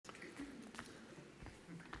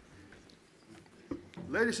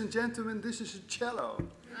Ladies and gentlemen, this is a cello.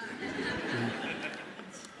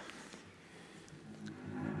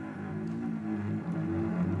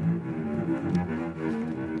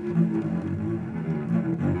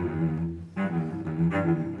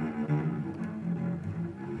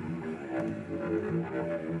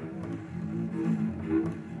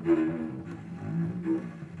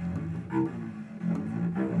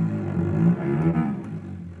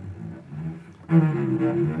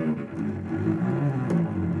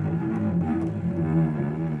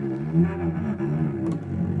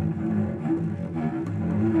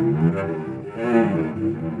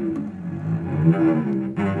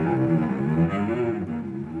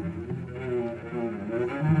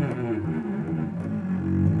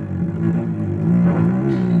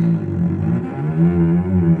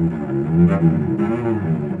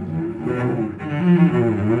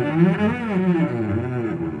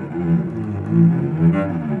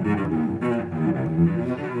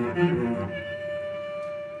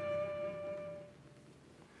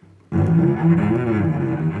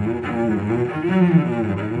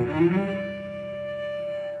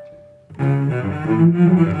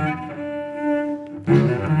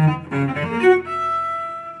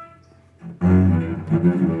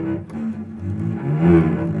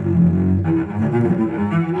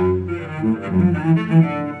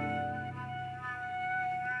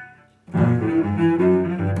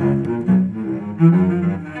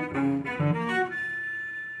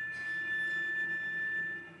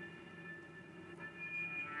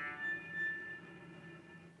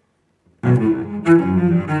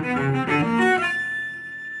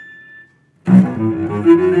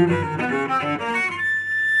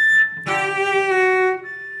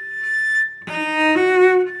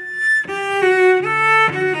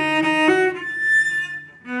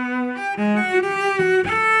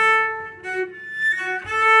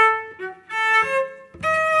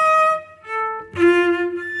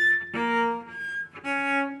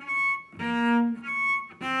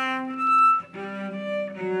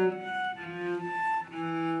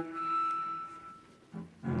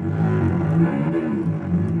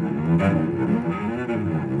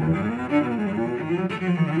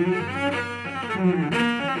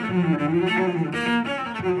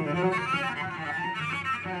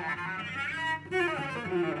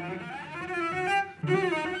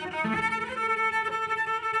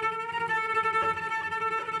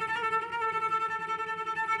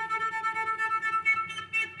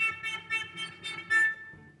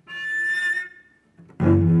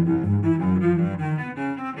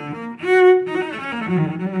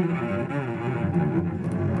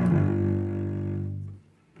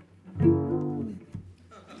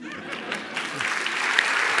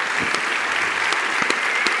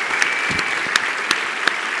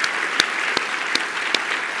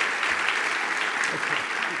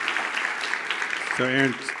 So,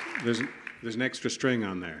 Ernst, there's an extra string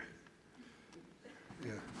on there.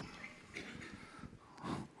 Yeah.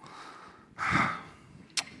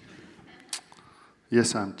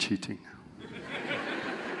 Yes, I'm cheating.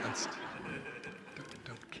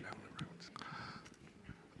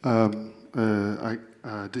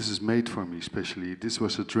 This is made for me, especially. This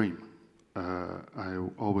was a dream. I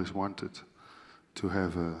always wanted to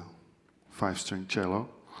have a 5-string cello.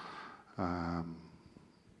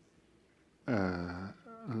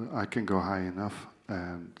 I can go high enough,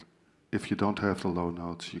 and if you don't have the low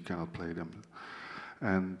notes, you cannot play them.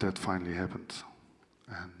 And that finally happened.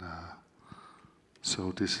 And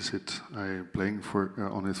so this is it. I'm playing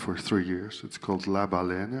on it for 3 years. It's called La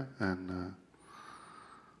Baleine, and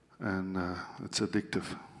it's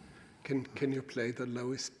addictive. Can you play the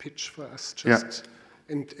lowest pitch for us? Just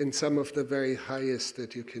in some of the very highest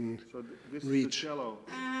that you can this reach. Is the cello.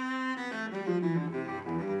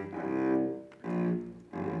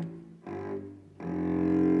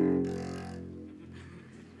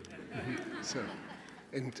 So,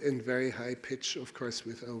 and very high pitch, of course,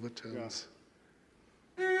 with overtones.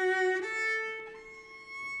 You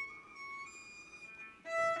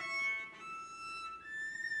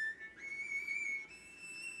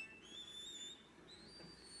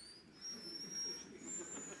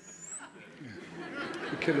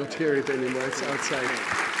cannot hear it anymore, it's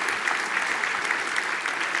outside.